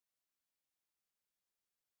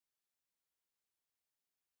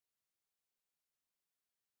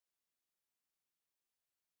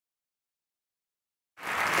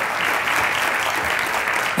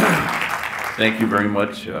Thank you very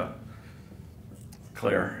much,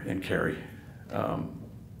 Claire and Carrie.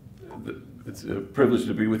 It's a privilege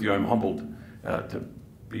to be with you. I'm humbled to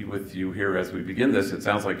be with you here as we begin this. It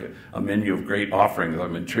sounds like a menu of great offerings.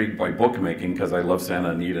 I'm intrigued by bookmaking because I love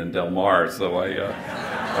Santa Anita and Del Mar, so let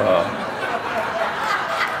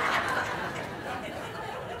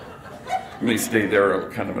me stay there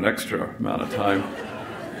kind of an extra amount of time.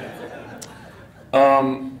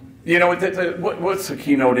 You know, what's a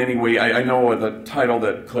keynote anyway? I know the title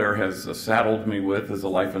that Claire has saddled me with is A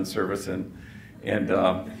Life in Service, and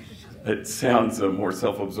it sounds more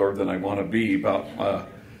self-absorbed than I want to be about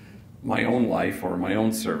my own life or my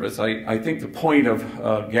own service. I think the point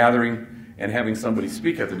of gathering and having somebody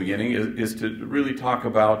speak at the beginning is to really talk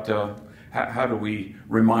about how do we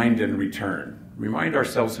remind and return. Remind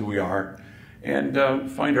ourselves who we are and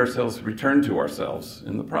find ourselves, return to ourselves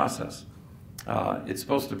in the process. It's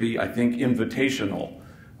supposed to be, I think, invitational.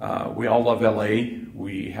 We all love LA.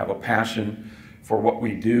 We have a passion for what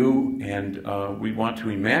we do, and we want to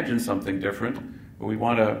imagine something different, but we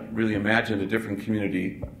want to really imagine a different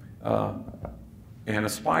community and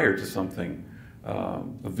aspire to something,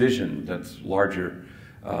 a vision that's larger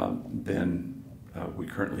than we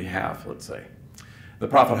currently have, let's say. The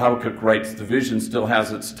prophet Habakkuk writes, "The vision still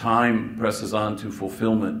has its time, presses on to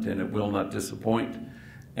fulfillment, and it will not disappoint.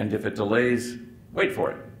 And if it delays, wait for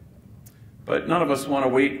it." But none of us want to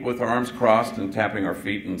wait with our arms crossed and tapping our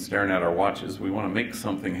feet and staring at our watches. We want to make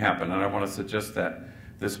something happen, and I want to suggest that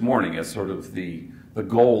this morning as sort of the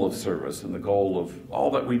goal of service and the goal of all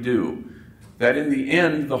that we do. That in the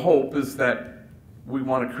end, the hope is that we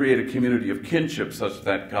want to create a community of kinship such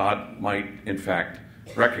that God might, in fact,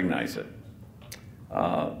 recognize it.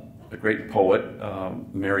 A great poet,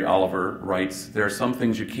 Mary Oliver, writes, "There are some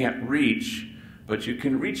things you can't reach, but you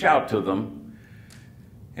can reach out to them,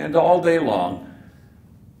 and all day long."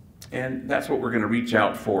 And that's what we're going to reach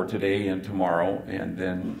out for today and tomorrow, and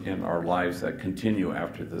then in our lives that continue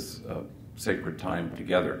after this sacred time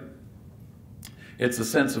together. It's a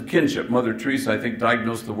sense of kinship. Mother Teresa, I think,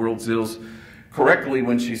 diagnosed the world's ills correctly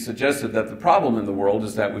when she suggested that the problem in the world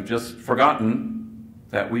is that we've just forgotten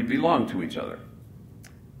that we belong to each other.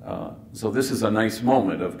 So this is a nice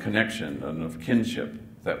moment of connection and of kinship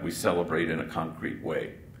that we celebrate in a concrete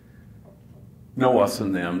way. No us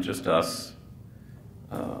and them, just us.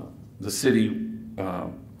 The city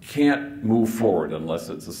can't move forward unless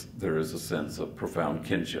there is a sense of profound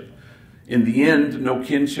kinship. In the end, no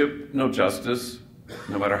kinship, no justice,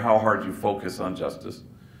 no matter how hard you focus on justice.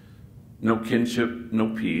 No kinship, no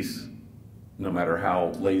peace, no matter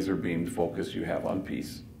how laser-beamed focus you have on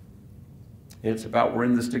peace. It's about we're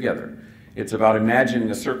in this together. It's about imagining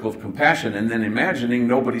a circle of compassion and then imagining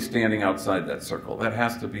nobody standing outside that circle. That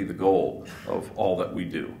has to be the goal of all that we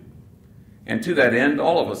do. And to that end,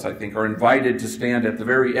 all of us, I think, are invited to stand at the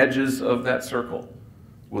very edges of that circle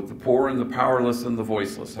with the poor and the powerless and the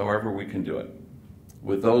voiceless, however we can do it.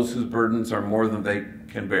 With those whose burdens are more than they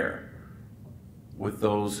can bear. With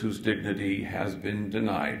those whose dignity has been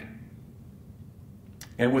denied.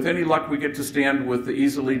 And with any luck, we get to stand with the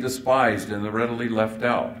easily despised and the readily left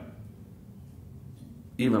out.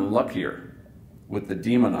 Even luckier with the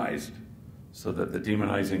demonized, so that the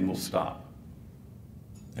demonizing will stop.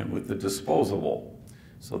 And with the disposable,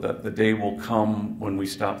 so that the day will come when we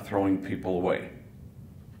stop throwing people away.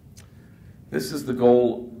 This is the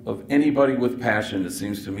goal of anybody with passion, it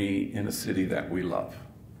seems to me, in a city that we love.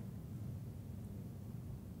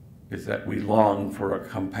 Is that we long for a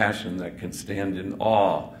compassion that can stand in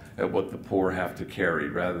awe at what the poor have to carry,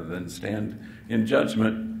 rather than stand in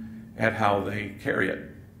judgment at how they carry it.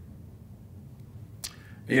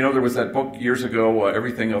 You know, there was that book years ago,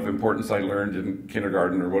 Everything of Importance I Learned in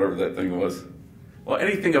Kindergarten, or whatever that thing was. Well,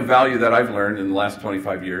 anything of value that I've learned in the last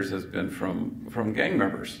 25 years has been from gang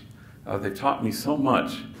members. They taught me so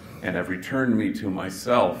much and have returned me to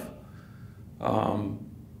myself.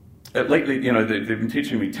 Lately, you know, they've been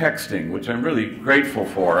teaching me texting, which I'm really grateful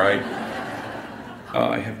for.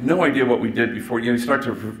 I have no idea what we did before. You know, you start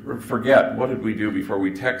to forget what did we do before we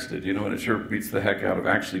texted, you know, and it sure beats the heck out of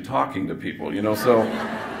actually talking to people, you know. So,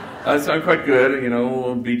 so I'm quite good, you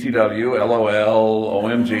know, BTW, LOL,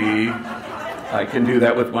 OMG. I can do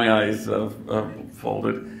that with my eyes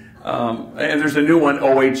folded. And there's a new one,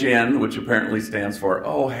 OHN, which apparently stands for,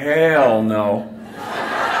 oh, hell no.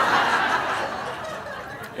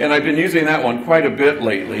 And I've been using that one quite a bit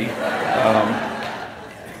lately.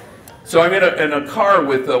 So I'm in a car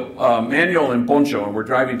with Manuel and Poncho, and we're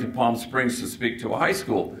driving to Palm Springs to speak to a high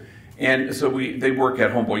school. And so they work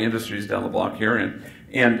at Homeboy Industries down the block here.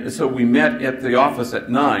 And so we met at the office at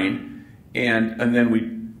 9, and then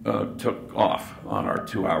we took off on our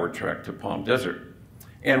 2-hour trek to Palm Desert.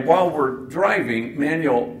 And while we're driving,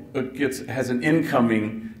 Manuel has an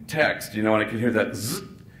incoming text, and I can hear that zzz,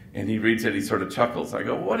 and he reads it, he sort of chuckles. I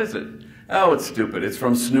go, what is it? Oh, it's stupid. It's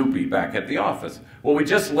from Snoopy back at the office. Well, we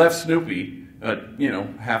just left Snoopy,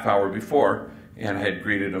 half hour before, and I had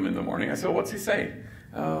greeted him in the morning. I said, what's he say?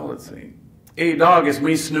 Oh, let's see. Hey, dog, it's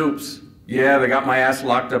me, Snoops. Yeah, they got my ass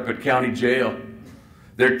locked up at county jail.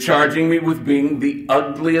 They're charging me with being the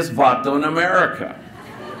ugliest vato in America.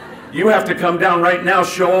 You have to come down right now,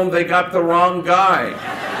 show them they got the wrong guy.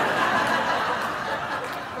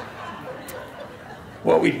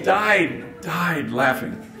 Well, we died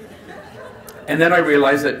laughing. And then I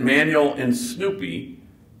realized that Manuel and Snoopy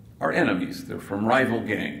are enemies. They're from rival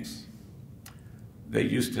gangs. They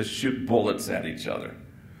used to shoot bullets at each other.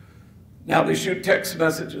 Now they shoot text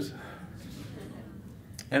messages.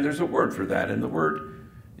 And there's a word for that, and the word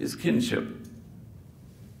is kinship.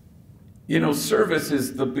 Service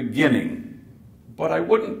is the beginning, but I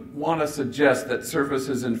wouldn't want to suggest that service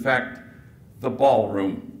is in fact the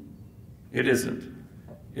ballroom. It isn't.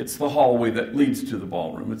 It's the hallway that leads to the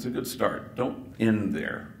ballroom. It's a good start. Don't end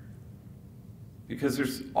there. Because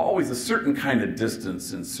there's always a certain kind of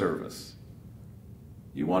distance in service.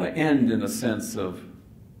 You want to end in a sense of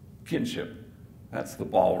kinship. That's the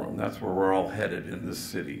ballroom. That's where we're all headed in this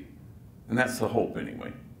city. And that's the hope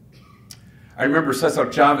anyway. I remember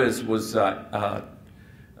Cesar Chavez was doing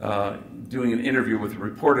an interview with a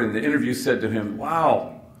reporter, and the interview said to him,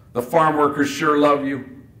 wow, the farm workers sure love you.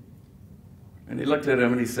 And he looked at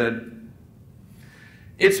him and he said,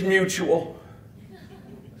 it's mutual.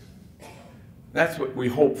 That's what we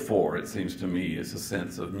hope for, it seems to me, is a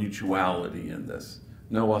sense of mutuality in this.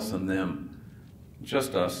 No us and them,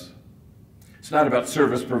 just us. It's not about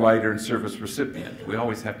service provider and service recipient. We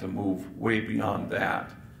always have to move way beyond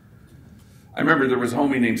that. I remember there was a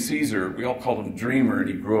homie named Caesar. We all called him Dreamer, and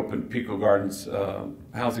he grew up in Pico Gardens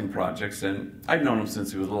housing projects. And I've known him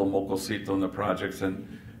since he was a little mocosito in the projects,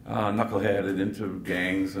 and knuckleheaded into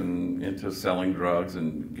gangs and into selling drugs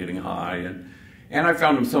and getting high. And I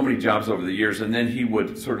found him so many jobs over the years, and then he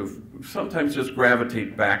would sort of sometimes just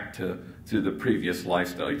gravitate back to the previous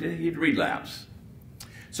lifestyle. He'd relapse.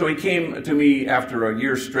 So he came to me after a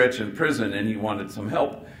year stretch in prison, and he wanted some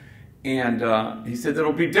help. And he said,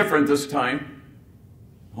 it'll be different this time.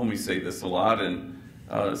 Homies say this a lot. And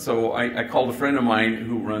so I called a friend of mine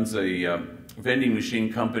who runs a vending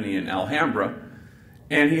machine company in Alhambra,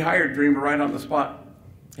 and he hired Dreamer right on the spot.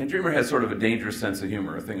 And Dreamer has sort of a dangerous sense of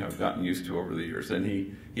humor, a thing I've gotten used to over the years. And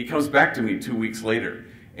he comes back to me 2 weeks later,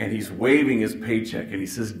 and he's waving his paycheck, and he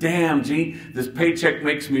says, damn, G, this paycheck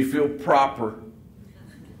makes me feel proper.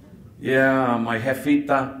 Yeah, my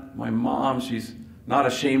jefita, my mom, she's not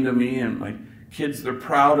ashamed of me, and my kids, they're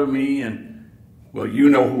proud of me, and, well, you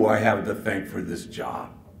know who I have to thank for this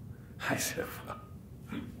job. I said,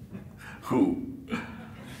 who?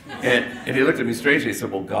 And he looked at me strangely. He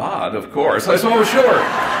said, well, God, of course. I said, oh, sure.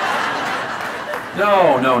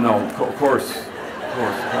 No, of course.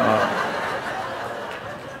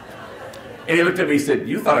 And he looked at me and said,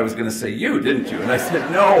 you thought I was going to say you, didn't you? And I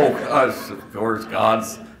said, no, of course,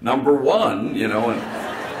 God's number one,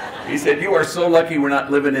 And he said, you are so lucky we're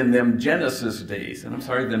not living in them Genesis days. And I'm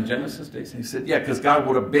sorry, them Genesis days? And he said, yeah, because God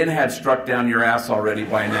would have had struck down your ass already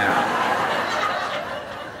by now.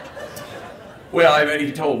 Well, I mean,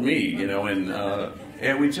 he told me,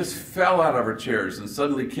 and we just fell out of our chairs, and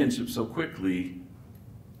suddenly kinship so quickly,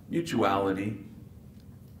 mutuality,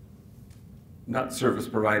 not service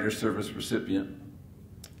provider, service recipient.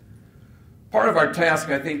 Part of our task,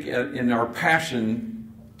 I think, in our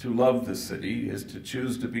passion to love the city is to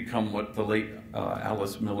choose to become what the late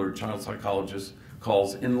Alice Miller, child psychologist,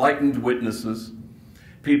 calls enlightened witnesses,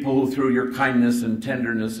 people who through your kindness and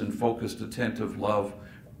tenderness and focused, attentive love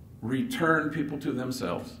return people to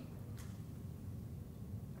themselves.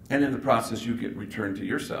 And in the process, you get returned to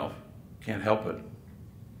yourself. Can't help it.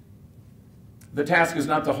 The task is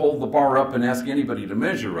not to hold the bar up and ask anybody to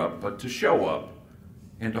measure up, but to show up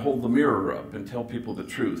and to hold the mirror up and tell people the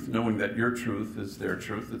truth, knowing that your truth is their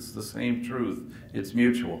truth. It's the same truth. It's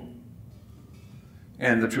mutual.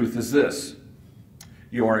 And the truth is this: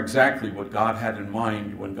 you are exactly what God had in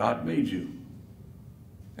mind when God made you.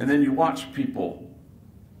 And then you watch people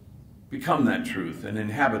become that truth and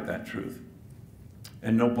inhabit that truth.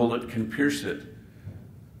 And no bullet can pierce it.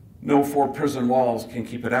 No 4 prison walls can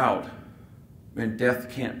keep it out. And death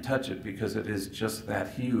can't touch it because it is just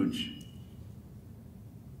that huge.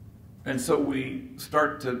 And so we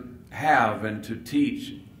start to have and to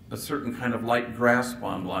teach a certain kind of light grasp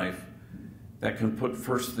on life that can put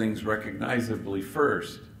first things recognizably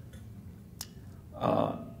first.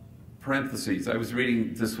 parentheses. I was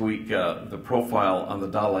reading this week the profile on the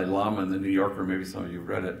Dalai Lama in the New Yorker, maybe some of you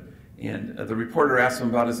read it, and the reporter asked him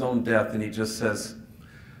about his own death, and he just says,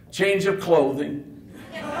 change of clothing.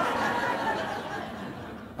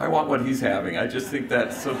 I want what he's having. I just think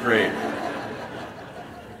that's so great.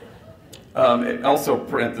 Also,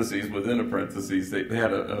 parentheses within a parentheses, they had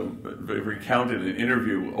they recounted an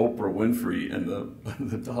interview with Oprah Winfrey and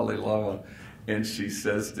the Dalai Lama, and she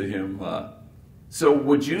says to him, so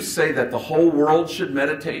would you say that the whole world should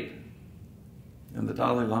meditate? And the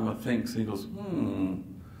Dalai Lama thinks, and he goes,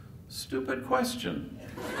 stupid question.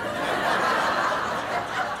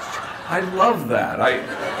 I love that.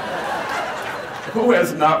 Who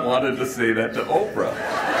has not wanted to say that to Oprah?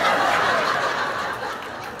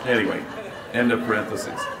 Anyway, end of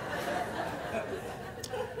parentheses.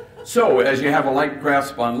 So, as you have a light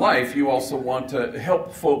grasp on life, you also want to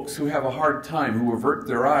help folks who have a hard time, who avert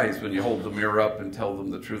their eyes when you hold the mirror up and tell them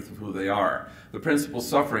the truth of who they are. The principal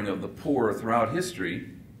suffering of the poor throughout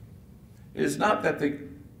history is not that they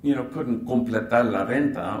couldn't completar la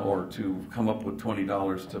renta or to come up with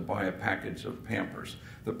 $20 to buy a package of Pampers.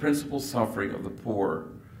 The principal suffering of the poor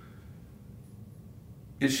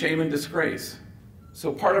is shame and disgrace.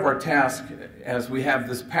 So part of our task, as we have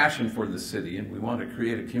this passion for the city and we want to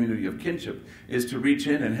create a community of kinship, is to reach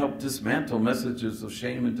in and help dismantle messages of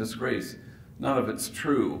shame and disgrace. None of it's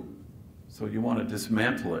true, so you want to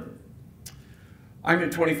dismantle it. I'm in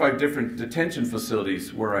 25 different detention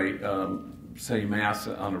facilities where I say Mass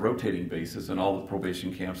on a rotating basis in all the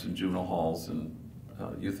probation camps and juvenile halls and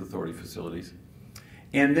youth authority facilities.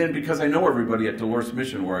 And then because I know everybody at Dolores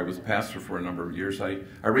Mission, where I was pastor for a number of years, I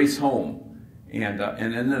race home. And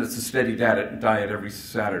then it's a steady diet every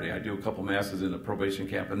Saturday. I do a couple Masses in the probation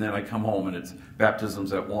camp, and then I come home and it's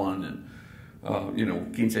baptisms at 1, and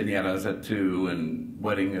quinceañeras at 2, and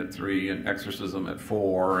wedding at 3, and exorcism at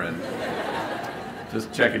 4, and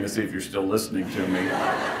just checking to see if you're still listening to me.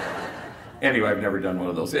 Anyway, I've never done one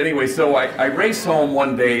of those. Anyway, so I race home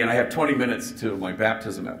one day, and I have 20 minutes to my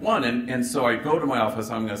baptism at 1, and so I go to my office.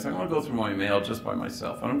 I'm going to say, I'm going to go through my mail just by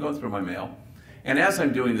myself. And I'm going through my mail. And as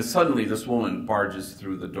I'm doing this, suddenly this woman barges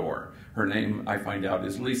through the door. Her name, I find out,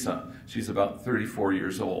 is Lisa. She's about 34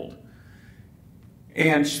 years old.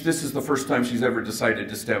 And this is the first time she's ever decided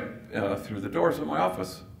to step through the doors of my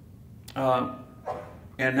office. And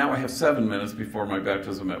now I have 7 minutes before my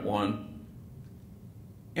baptism at 1.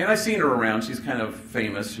 And I've seen her around. She's kind of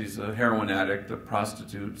famous. She's a heroin addict, a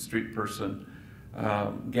prostitute, street person,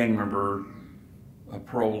 gang member, a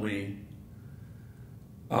parolee.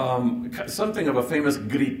 Something of a famous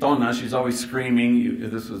gritona. She's always screaming.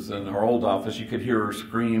 This was in our old office. You could hear her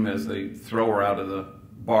scream as they throw her out of the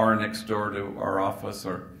bar next door to our office.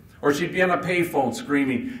 Or she'd be on a payphone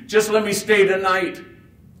screaming, just let me stay tonight,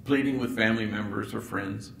 pleading with family members or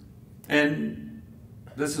friends. And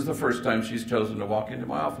this is the first time she's chosen to walk into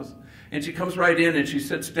my office. And she comes right in and she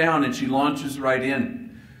sits down and she launches right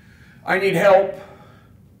in. I need help.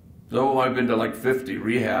 So I've been to like 50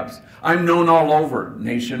 rehabs. I'm known all over,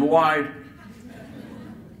 nationwide.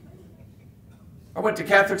 I went to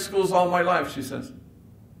Catholic schools all my life, she says.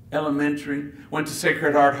 Elementary, went to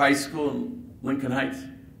Sacred Heart High School in Lincoln Heights.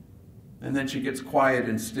 And then she gets quiet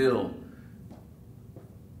and still.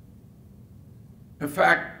 In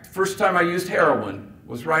fact, first time I used heroin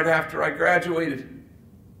was right after I graduated.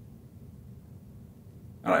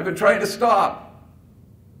 And I've been trying to stop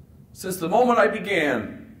since the moment I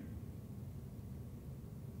began.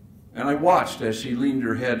 And I watched as she leaned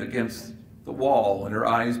her head against the wall and her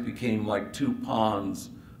eyes became like two ponds,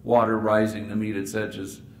 water rising to meet its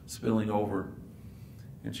edges, spilling over.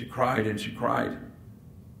 And she cried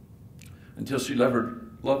until she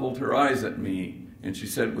leveled her eyes at me and she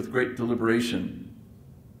said with great deliberation,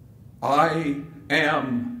 I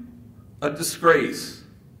am a disgrace.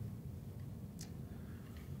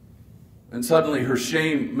 And suddenly her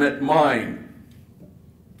shame met mine.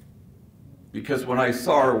 Because when I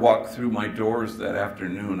saw her walk through my doors that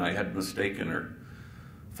afternoon, I had mistaken her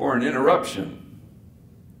for an interruption.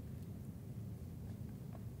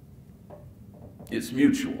 It's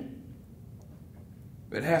mutual.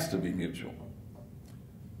 It has to be mutual.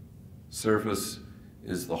 Surface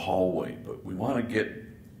is the hallway, but we want to get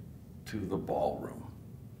to the ballroom.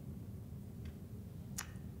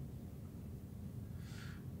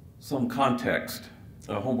 Some context.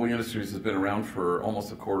 Homeboy Industries has been around for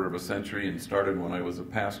almost a quarter of a century and started when I was a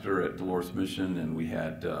pastor at Dolores Mission, and we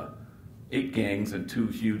had 8 gangs and 2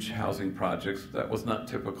 huge housing projects. That was not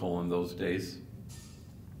typical in those days.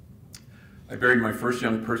 I buried my first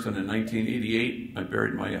young person in 1988. I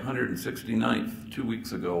buried my 169th 2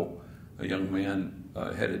 weeks ago, a young man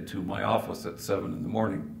headed to my office at 7 in the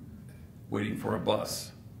morning. waiting for a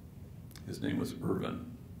bus. His name was Irvin.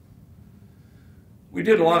 We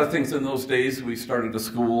did a lot of things in those days. We started a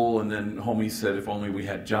school, and then homie said if only we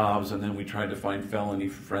had jobs, and then we tried to find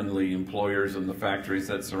felony-friendly employers in the factories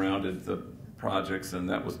that surrounded the projects, and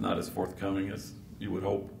that was not as forthcoming as you would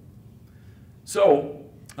hope. So,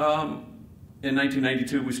 in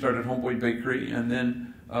 1992, we started Homeboy Bakery, and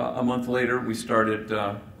then a month later, we started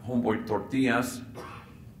Homeboy Tortillas.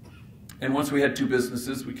 And once we had two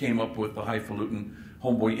businesses, we came up with the highfalutin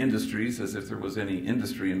Homeboy Industries, as if there was any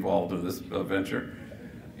industry involved in this venture.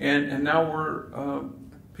 And now we're,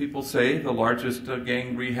 people say, the largest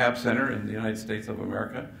gang rehab center in the United States of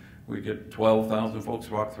America. We get 12,000 folks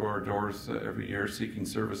walk through our doors every year seeking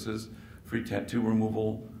services, free tattoo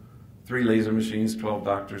removal, 3 laser machines, 12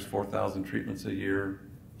 doctors, 4,000 treatments a year,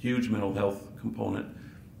 huge mental health component,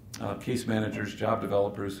 case managers, job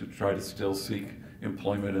developers who try to still seek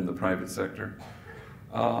employment in the private sector.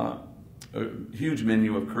 A huge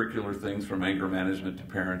menu of curricular things from anger management to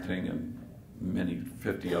parenting and many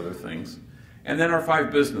 50 other things. And then our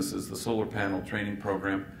 5 businesses, the solar panel training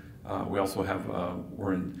program. We also have,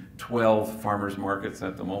 we're in 12 farmers markets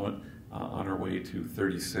at the moment, on our way to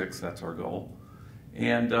 36, that's our goal.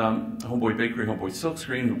 And Homeboy Bakery, Homeboy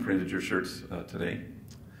Silkscreen, who printed your shirts today.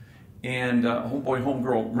 And Homeboy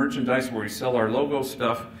Homegirl Merchandise, where we sell our logo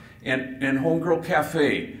stuff. And Homegirl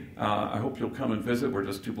Cafe. I hope you'll come and visit. We're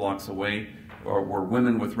just 2 blocks away. We're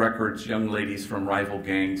women with records, young ladies from rival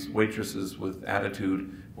gangs, waitresses with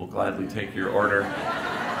attitude. We'll gladly take your order.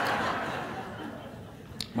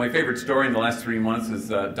 My favorite story in the last 3 months is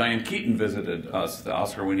Diane Keaton visited us, the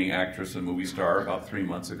Oscar-winning actress and movie star, about 3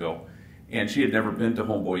 months ago. And she had never been to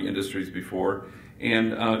Homeboy Industries before.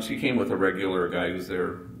 And she came with a regular guy who's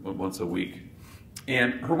there once a week.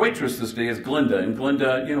 And her waitress this day is Glinda. And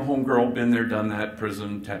Glinda, you know, homegirl, been there, done that,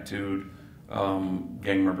 prison, tattooed,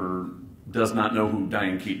 gang member, does not know who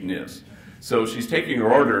Diane Keaton is. So she's taking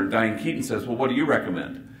her order, and Diane Keaton says, well, what do you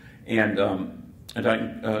recommend? And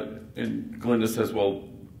Glinda says, well,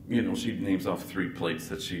 you know, she names off 3 plates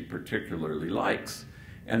that she particularly likes.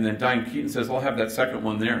 And then Diane Keaton says, well, I'll have that second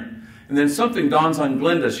one there. And then something dawns on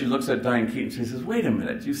Glinda. She looks at Diane Keaton. She says, wait a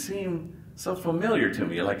minute, you seem so familiar to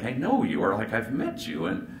me, like I know you, or like I've met you.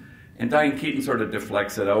 And Diane Keaton sort of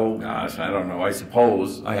deflects it, oh gosh, I don't know, I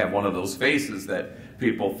suppose I have one of those faces that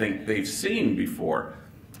people think they've seen before.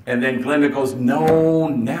 And then Glinda goes, no,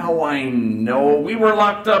 now I know, we were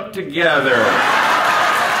locked up together.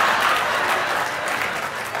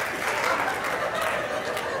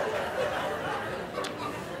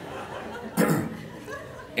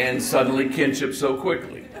 And suddenly kinship so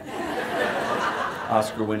quickly.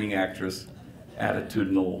 Oscar-winning actress,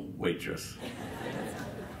 attitudinal waitress.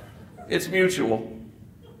 It's mutual.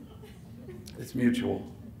 It's mutual.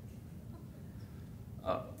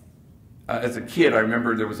 As a kid, I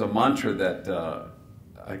remember there was a mantra that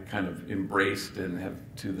I kind of embraced and have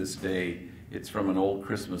to this day. It's from an old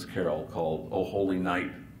Christmas carol called O Holy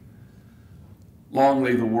Night. Long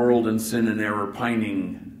lay the world in sin and error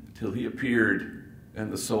pining till he appeared and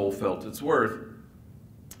the soul felt its worth.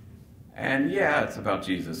 And yeah, it's about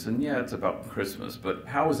Jesus, and yeah, it's about Christmas, but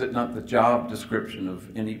how is it not the job description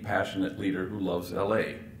of any passionate leader who loves LA?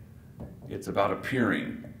 It's about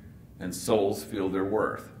appearing, and souls feel their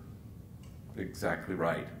worth. Exactly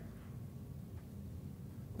right.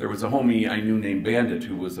 There was a homie I knew named Bandit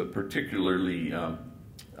who was a particularly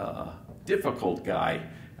difficult guy.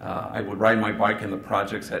 I would ride my bike in the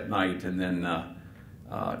projects at night and then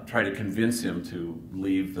try to convince him to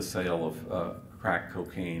leave the sale of crack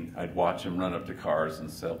cocaine. I'd watch him run up to cars and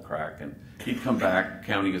sell crack, and he'd come back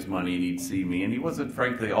counting his money, and he'd see me, and he wasn't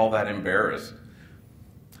frankly all that embarrassed.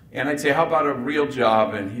 And I'd say, how about a real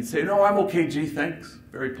job? And he'd say, no, I'm okay, gee, thanks.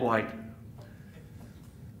 Very polite.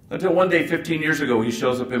 Until one day, 15 years ago, he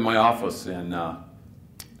shows up in my office, and I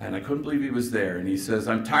couldn't believe he was there. And he says,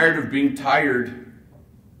 I'm tired of being tired.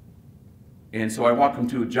 And so I walk him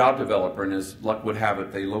to a job developer, and as luck would have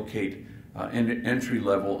it, they locate an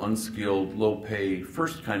entry-level, unskilled, low-pay,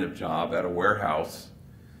 first kind of job at a warehouse.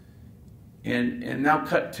 And now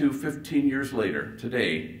cut to 15 years later,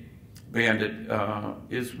 today, Bandit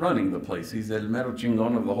is running the place. He's el mero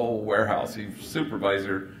chingon of the whole warehouse. He's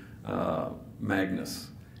supervisor Magnus.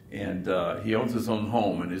 And he owns his own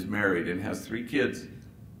home and is married and has 3 kids.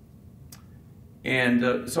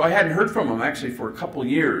 And so I hadn't heard from him actually for a couple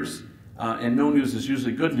years. And no news is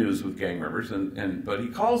usually good news with gang members. But he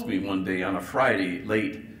calls me one day on a Friday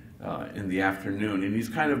late in the afternoon, and he's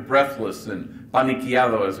kind of breathless and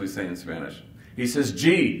paniqueado, as we say in Spanish. He says,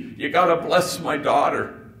 gee, you gotta bless my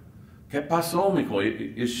daughter. ¿Qué pasó, mijo?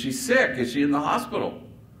 Is she sick? Is she in the hospital?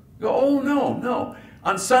 I go, oh, no.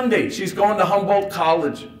 On Sunday, she's going to Humboldt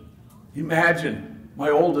College. Imagine, my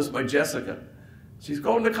oldest, my Jessica. She's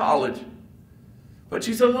going to college. But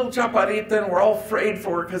she's a little chaparrita, and we're all afraid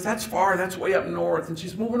for her because that's far, that's way up north, and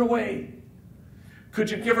she's moving away. Could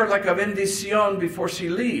you give her like a bendición before she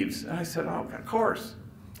leaves? And I said, oh, of course.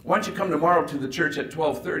 Why don't you come tomorrow to the church at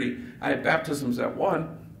 12:30? I have baptisms at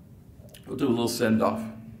 1. We'll do a little send-off.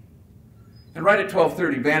 And right at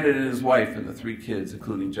 12:30, Bandit and his wife and the 3 kids,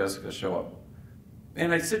 including Jessica, show up.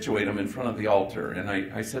 And I situate them in front of the altar, and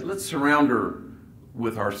I said, let's surround her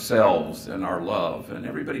with ourselves and our love, and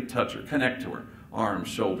everybody touch her, connect to her, arms,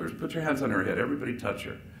 shoulders, put your hands on her head, everybody touch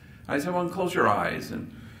her. I said, well, close your eyes and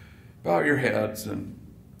bow your heads, and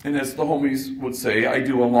as the homies would say, I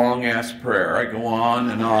do a long-ass prayer. I go on,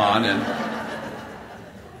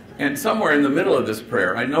 and somewhere in the middle of this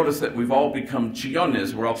prayer, I noticed that we've all become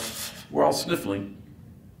chillones. We're all sniffling.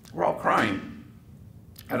 We're all crying.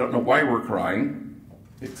 I don't know why we're crying,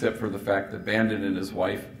 except for the fact that Bandit and his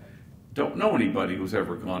wife don't know anybody who's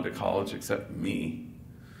ever gone to college except me.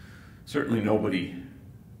 Certainly nobody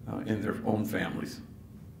in their own families.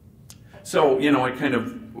 So, you know, I kind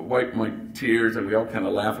of wipe my tears, and we all kind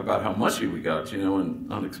of laugh about how mushy we got, you know,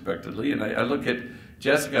 and unexpectedly. And I look at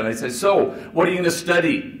Jessica and I say, so, what are you going to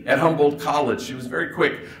study at Humboldt College? She was very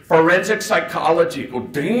quick. Forensic psychology. Oh,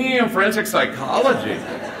 damn, forensic psychology.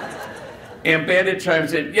 And Bandit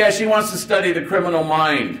chimes in, yeah, she wants to study the criminal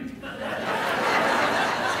mind.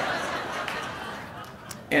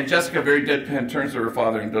 And Jessica, very deadpan, turns to her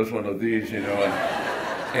father and does one of these, you know,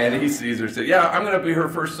 and he sees her and says, yeah, I'm going to be her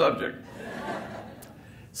first subject.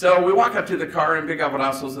 So we walk up to the car in big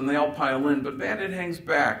abrazos, and they all pile in, but Bandit hangs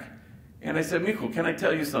back. And I said, Mijo, can I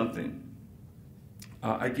tell you something?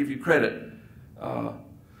 I give you credit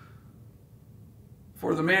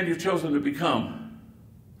for the man you've chosen to become,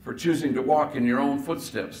 for choosing to walk in your own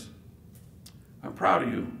footsteps. I'm proud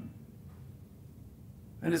of you.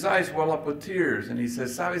 And his eyes well up with tears, and he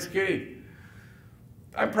says, ¿Sabes qué?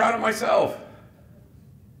 I'm proud of myself.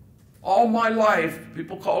 All my life,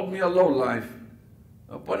 people called me a lowlife,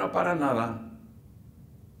 a bueno para nada.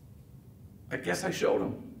 I guess I showed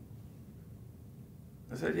them.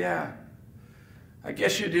 I said, yeah, I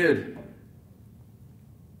guess you did.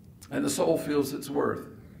 And the soul feels its worth.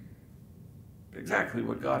 Exactly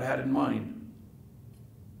what God had in mind.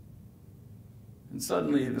 And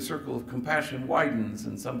suddenly the circle of compassion widens,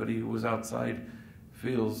 and somebody who was outside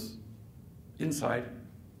feels inside.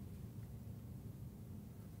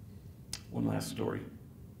 One last story.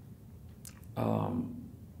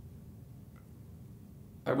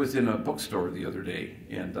 I was in a bookstore the other day,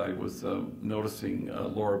 and I was noticing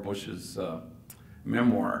Laura Bush's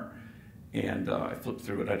memoir, and I flipped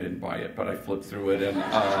through it. I didn't buy it, but I flipped through it, and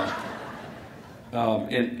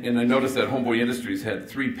I noticed that Homeboy Industries had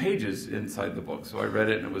 3 pages inside the book, so I read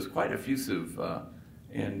it, and it was quite effusive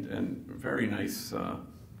and very nice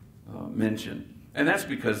mention. And that's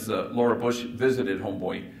because Laura Bush visited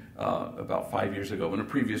Homeboy about 5 years ago in a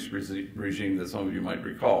previous regime that some of you might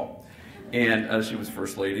recall. And she was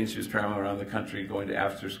First Lady, and she was traveling around the country going to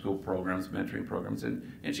after-school programs, mentoring programs, and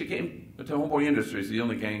she came to Homeboy Industries, the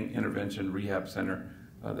only gang intervention rehab center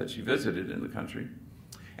that she visited in the country.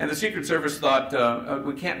 And the Secret Service thought,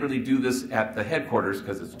 we can't really do this at the headquarters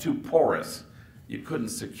because it's too porous. You couldn't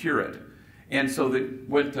secure it. And so they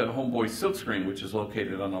went to Homeboy Silkscreen, which is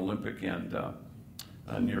located on Olympic and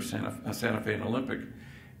near Santa Fe and Olympic.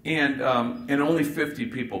 And only 50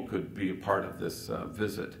 people could be a part of this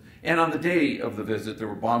visit. And on the day of the visit, there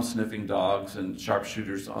were bomb-sniffing dogs and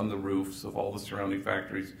sharpshooters on the roofs of all the surrounding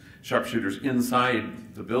factories, sharpshooters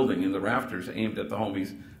inside the building in the rafters aimed at the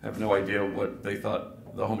homies. I have no idea what they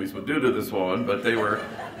thought the homies would do to this woman, but they were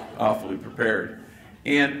awfully prepared.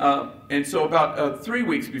 And so about 3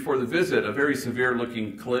 weeks before the visit, a very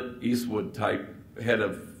severe-looking Clint Eastwood type head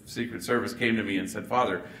of Secret Service came to me and said,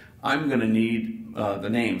 Father, I'm going to need the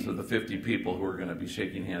names of the 50 people who are going to be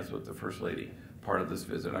shaking hands with the First Lady part of this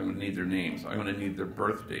visit. I'm going to need their names. I'm going to need their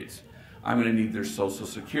birth dates. I'm going to need their social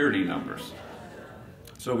security numbers.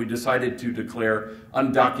 So we decided to declare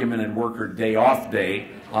undocumented worker day off day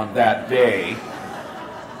on that day.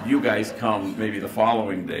 You guys come maybe the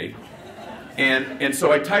following day. And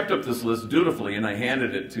so I typed up this list dutifully, and I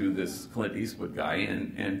handed it to this Clint Eastwood guy,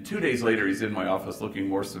 and 2 days later he's in my office looking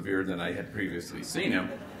more severe than I had previously seen him.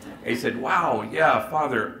 He said, wow, yeah,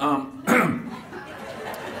 Father,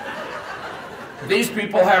 these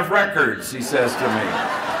people have records, he says to me.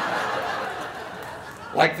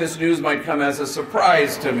 Like this news might come as a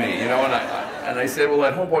surprise to me, you know, and I said, well,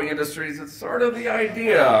 at Homeboy Industries, it's sort of the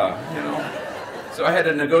idea, you know. So I had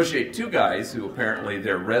to negotiate 2 guys who apparently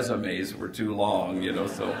their resumes were too long, you know,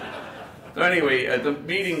 so So anyway, the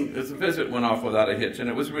meeting, the visit went off without a hitch, and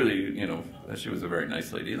it was really, she was a very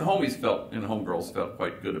nice lady. And the homies felt, and homegirls felt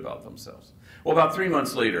quite good about themselves. Well, about 3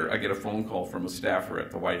 months later, I get a phone call from a staffer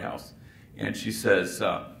at the White House, and she says,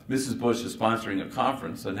 Mrs. Bush is sponsoring a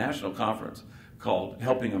conference, a national conference, called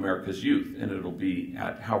Helping America's Youth, and it'll be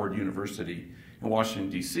at Howard University in Washington,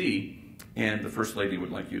 D.C., and the First Lady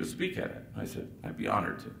would like you to speak at it. I said, I'd be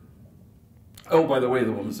honored to. Oh, by the way,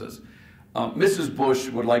 the woman says, Mrs. Bush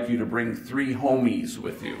would like you to bring 3 homies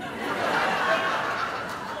with you.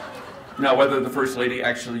 Now, whether the First Lady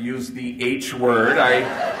actually used the H word,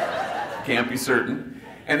 I can't be certain.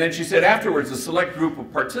 And then she said afterwards, a select group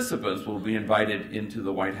of participants will be invited into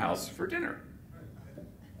the White House for dinner.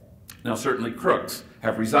 Now, certainly crooks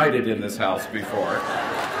have resided in this house before.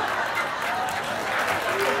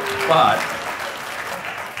 But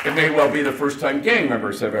it may well be the first time gang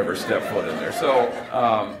members have ever stepped foot in there.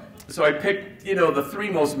 So I picked, the 3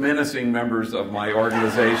 most menacing members of my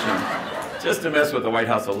organization just to mess with the White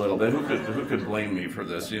House a little bit. Who could blame me for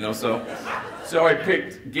this, So I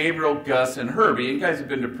picked Gabriel, Gus, and Herbie. You guys have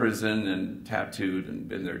been to prison and tattooed and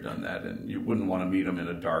been there, done that, and you wouldn't want to meet them in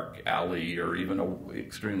a dark alley or even an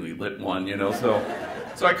extremely lit one,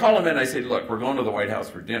 So I call them in. I say, look, we're going to the White House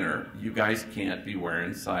for dinner. You guys can't be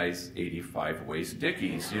wearing size 85 waist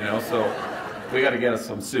Dickies, So we got to get us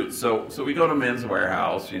some suits. So we go to Men's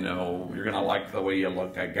Warehouse. You're going to like the way you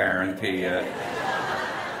look, I guarantee you.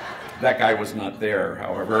 That guy was not there,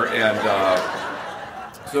 however, and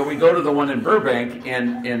so we go to the one in Burbank,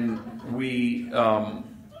 and we,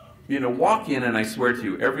 walk in, and I swear to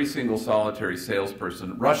you, every single solitary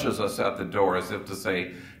salesperson rushes us out the door as if to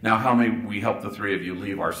say, now how may we help the 3 of you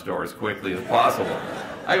leave our store as quickly as possible?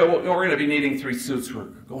 I go, well, we're going to be needing 3 suits. We're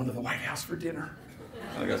going to the White House for dinner.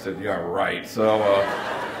 Like I said, yeah, right. So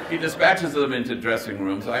he dispatches them into dressing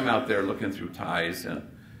rooms. I'm out there looking through ties, and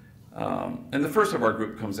the first of our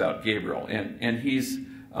group comes out, Gabriel, and he's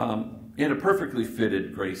in a perfectly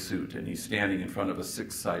fitted gray suit, and he's standing in front of a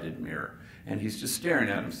 6-sided mirror, and he's just staring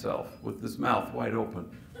at himself with his mouth wide open.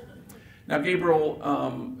 Now, Gabriel,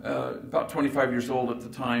 about 25 years old at the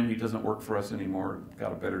time, he doesn't work for us anymore,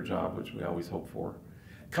 got a better job, which we always hope for,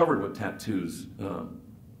 covered with tattoos,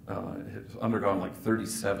 has undergone like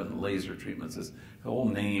 37 laser treatments. The whole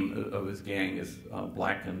name of his gang is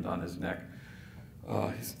blackened on his neck.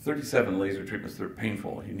 His 37 laser treatments, they're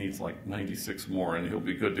painful. He needs like 96 more and he'll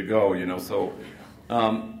be good to go, and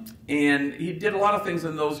he did a lot of things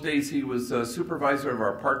in those days. He was a supervisor of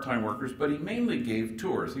our part-time workers, but he mainly gave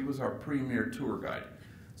tours. He was our premier tour guide.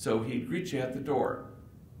 So he'd greet you at the door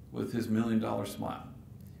with his $1 million smile.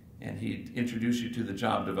 And he'd introduce you to the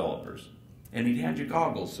job developers. And he'd hand you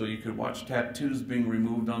goggles so you could watch tattoos being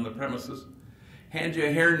removed on the premises. Hand you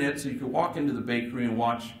a hairnet so you could walk into the bakery and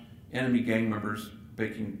watch enemy gang members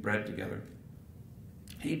baking bread together.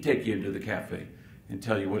 He'd take you into the cafe and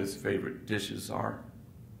tell you what his favorite dishes are.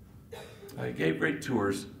 He gave great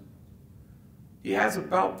tours. He has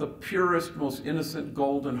about the purest, most innocent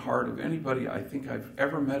golden heart of anybody I think I've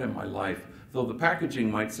ever met in my life, though the packaging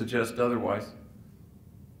might suggest otherwise.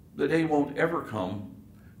 The day won't ever come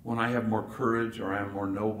when I have more courage, or I'm more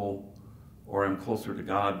noble, or I'm closer to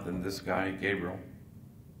God than this guy, Gabriel.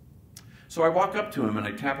 So I walk up to him and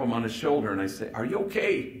I tap him on his shoulder and I say, "Are you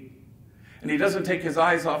okay?" And he doesn't take his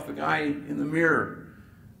eyes off the guy in the mirror.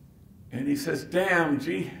 And he says, "Damn,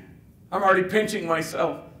 gee, I'm already pinching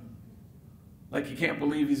myself." Like he can't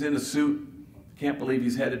believe he's in a suit, can't believe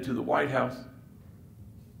he's headed to the White House.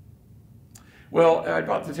 Well, I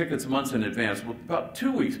bought the tickets months in advance. Well, about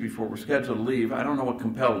 2 weeks before we're scheduled to leave, I don't know what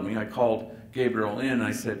compelled me. I called Gabriel in and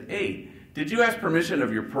I said, "Hey, did you ask permission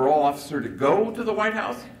of your parole officer to go to the White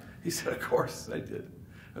House?" He said, "Of course I did."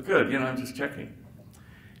 "Oh, good, I'm just checking."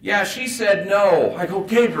 "Yeah, she said no." I go,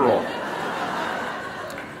 "Gabriel,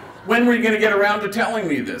 when were you going to get around to telling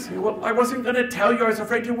me this?" He, "Well, I wasn't going to tell you. I was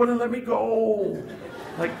afraid you wouldn't let me go."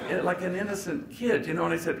 Like an innocent kid, And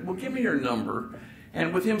I said, "Well, give me your number."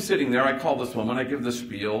 And with him sitting there, I call this woman. I give the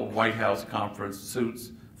spiel: White House conference,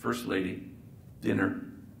 suits, First Lady, dinner.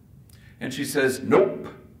 And she says, "Nope,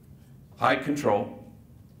 high control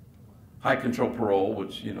parole,"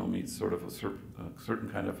 which, means sort of a certain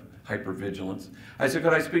kind of hypervigilance. I said,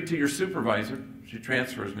 "Could I speak to your supervisor?" She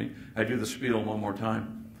transfers me. I do the spiel one more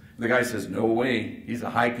time. The guy says, "No way, he's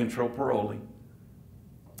a high control parolee."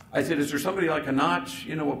 I said, "Is there somebody like a notch,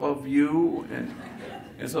 above you?"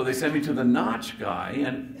 And so they send me to the notch guy,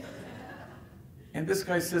 and this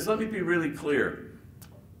guy says, "Let me be really clear.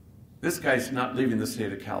 This guy's not leaving the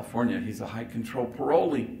state of California. He's a high control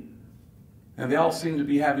parolee." And they all seem to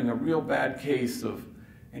be having a real bad case of,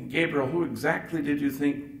 "And Gabriel, who exactly did you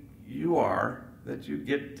think you are that you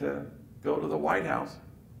get go to the White House.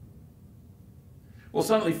 Well,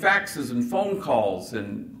 suddenly faxes and phone calls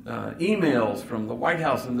and emails from the White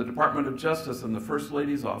House and the Department of Justice and the First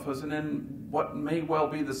Lady's office, and then what may well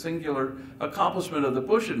be the singular accomplishment of the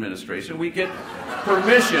Bush administration, we get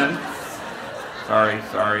permission. Sorry.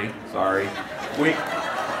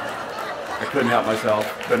 I couldn't help myself.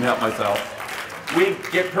 We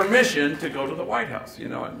get permission to go to the White House, you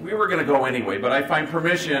know, and we were going to go anyway, but I find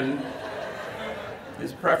permission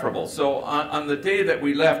is preferable. So on the day that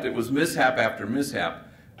we left, it was mishap after mishap.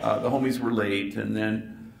 The homies were late, and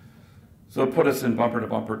then, so it put us in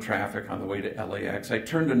bumper-to-bumper traffic on the way to LAX. I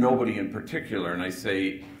turned to nobody in particular, and I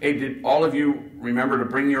say, hey, did all of you remember to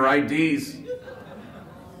bring your IDs?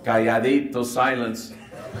 Calladito silence.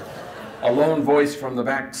 A lone voice from the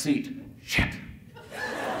back seat. Shit.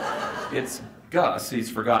 It's Gus. He's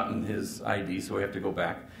forgotten his ID, so we have to go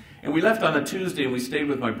back. And we left on a Tuesday, and we stayed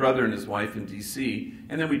with my brother and his wife in D.C.,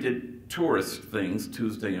 and then we did tourist things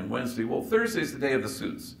Tuesday and Wednesday. Well, Thursday's the day of the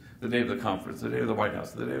suits, the day of the conference, the day of the White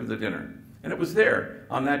House, the day of the dinner. And it was there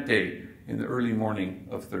on that day, in the early morning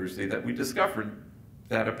of Thursday, that we discovered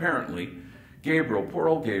that apparently Gabriel, poor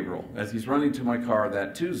old Gabriel, as he's running to my car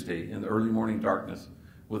that Tuesday in the early morning darkness,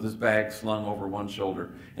 with his bag slung over one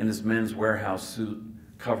shoulder and his Men's Warehouse suit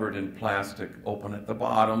covered in plastic open at the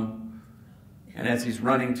bottom. And as he's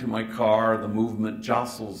running to my car, the movement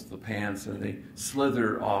jostles the pants and they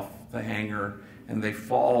slither off the hanger and they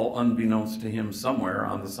fall unbeknownst to him somewhere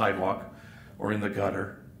on the sidewalk or in the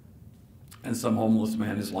gutter. And some homeless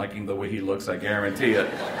man is liking the way he looks, I guarantee it.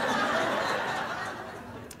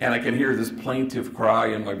 And I can hear this plaintive cry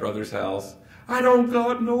in my brother's house, I don't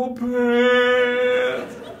got no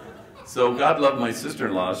pants. So God loved my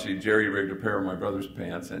sister-in-law. She jerry-rigged a pair of my brother's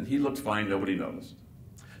pants, and he looked fine, nobody noticed.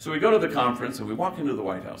 So we go to the conference, and we walk into the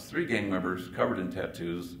White House, 3 gang members covered in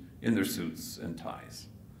tattoos, in their suits and ties.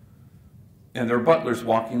 And there are butlers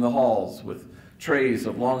walking the halls with trays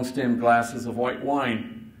of long-stemmed glasses of white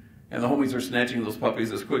wine. And the homies are snatching those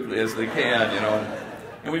puppies as quickly as they can, you know.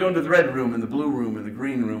 And we go into the red room and the blue room and the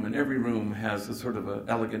green room, and every room has a sort of an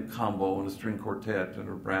elegant combo and a string quartet and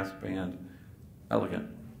a brass band. Elegant.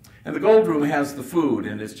 And the gold room has the food,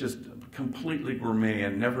 and it's just completely gourmet,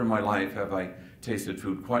 and never in my life have I tasted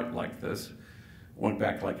food quite like this. Went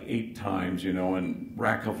back like 8 times, you know, and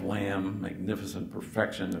rack of lamb, magnificent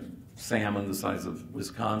perfection of salmon the size of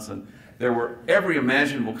Wisconsin. There were every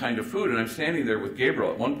imaginable kind of food, and I'm standing there with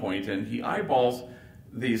Gabriel at one point, and he eyeballs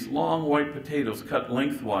these long white potatoes cut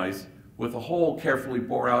lengthwise with a hole carefully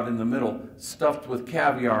bored out in the middle, stuffed with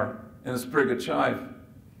caviar and a sprig of chive.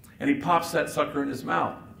 And he pops that sucker in his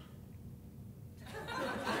mouth.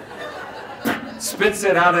 Spits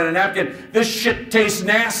it out in a napkin. This shit tastes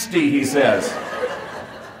nasty, he says.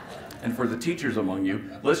 And for the teachers among you,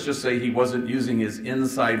 let's just say he wasn't using his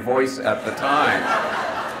inside voice at the time.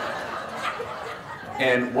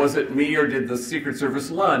 And was it me, or did the Secret Service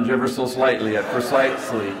lunge ever so slightly at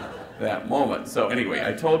precisely that moment? So anyway,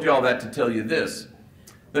 I told you all that to tell you this.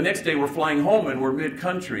 The next day we're flying home and we're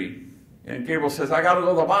mid-country. And Gabriel says, I gotta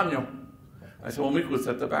go to the baño. I said, well, Mico, it's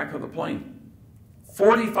at the back of the plane.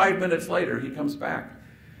 45 minutes later, he comes back.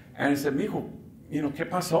 And I said, Mico, you know, ¿qué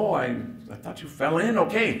pasó? I thought you fell in,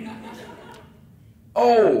 okay.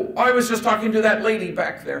 Oh, I was just talking to that lady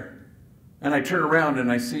back there. And I turn around and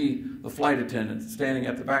I see the flight attendant standing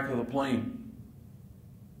at the back of the plane.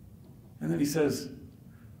 And then he says,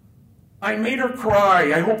 I made her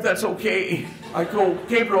cry. I hope that's okay. I go,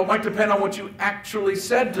 Gabriel, it might depend on what you actually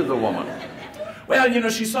said to the woman. Well, you know,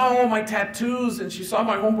 she saw all my tattoos and she saw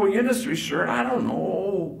my Homeboy Industries shirt. I don't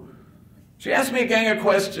know. She asked me a gang of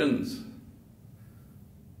questions.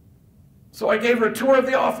 So I gave her a tour of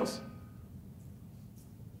the office.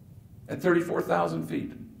 At 34,000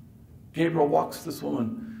 feet, Gabriel walks this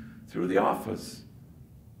woman through the office,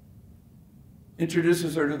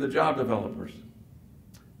 introduces her to the job developers,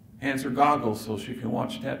 hands her goggles so she can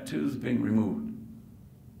watch tattoos being removed,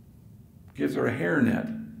 gives her a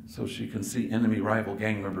hairnet so she can see enemy rival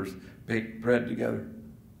gang members bake bread together.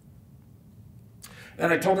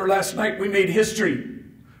 And I told her last night we made history.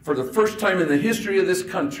 For the first time in the history of this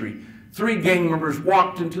country, 3 gang members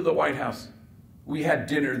walked into the White House. We had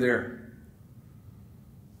dinner there.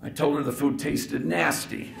 I told her the food tasted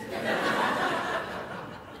nasty.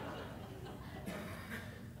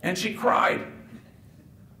 And she cried.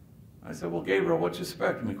 I said, well, Gabriel, what you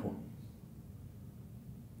expect, Mico?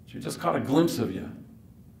 She just caught a glimpse of you.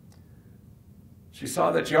 She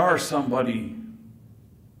saw that you are somebody.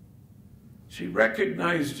 She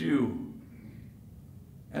recognized you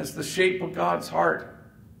as the shape of God's heart.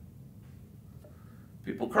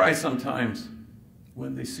 People cry sometimes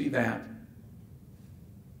when they see that.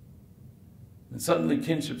 And suddenly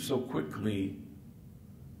kinship so quickly,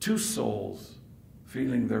 two souls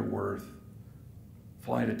feeling their worth,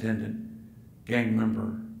 flight attendant, gang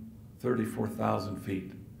member, 34,000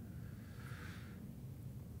 feet.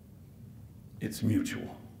 It's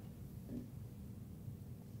mutual.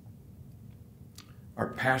 Our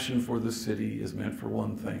passion for the city is meant for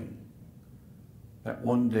one thing, that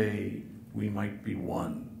one day we might be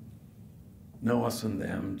one. No us and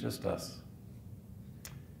them, just us.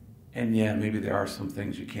 And yeah, maybe there are some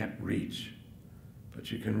things you can't reach,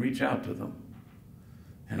 but you can reach out to them.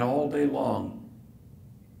 And all day long,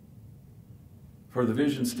 for the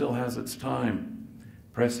vision still has its time,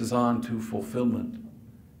 presses on to fulfillment,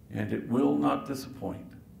 and it will not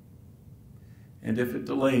disappoint. And if it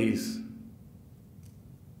delays,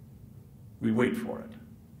 we wait for it.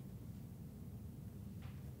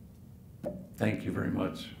 Thank you very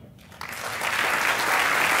much.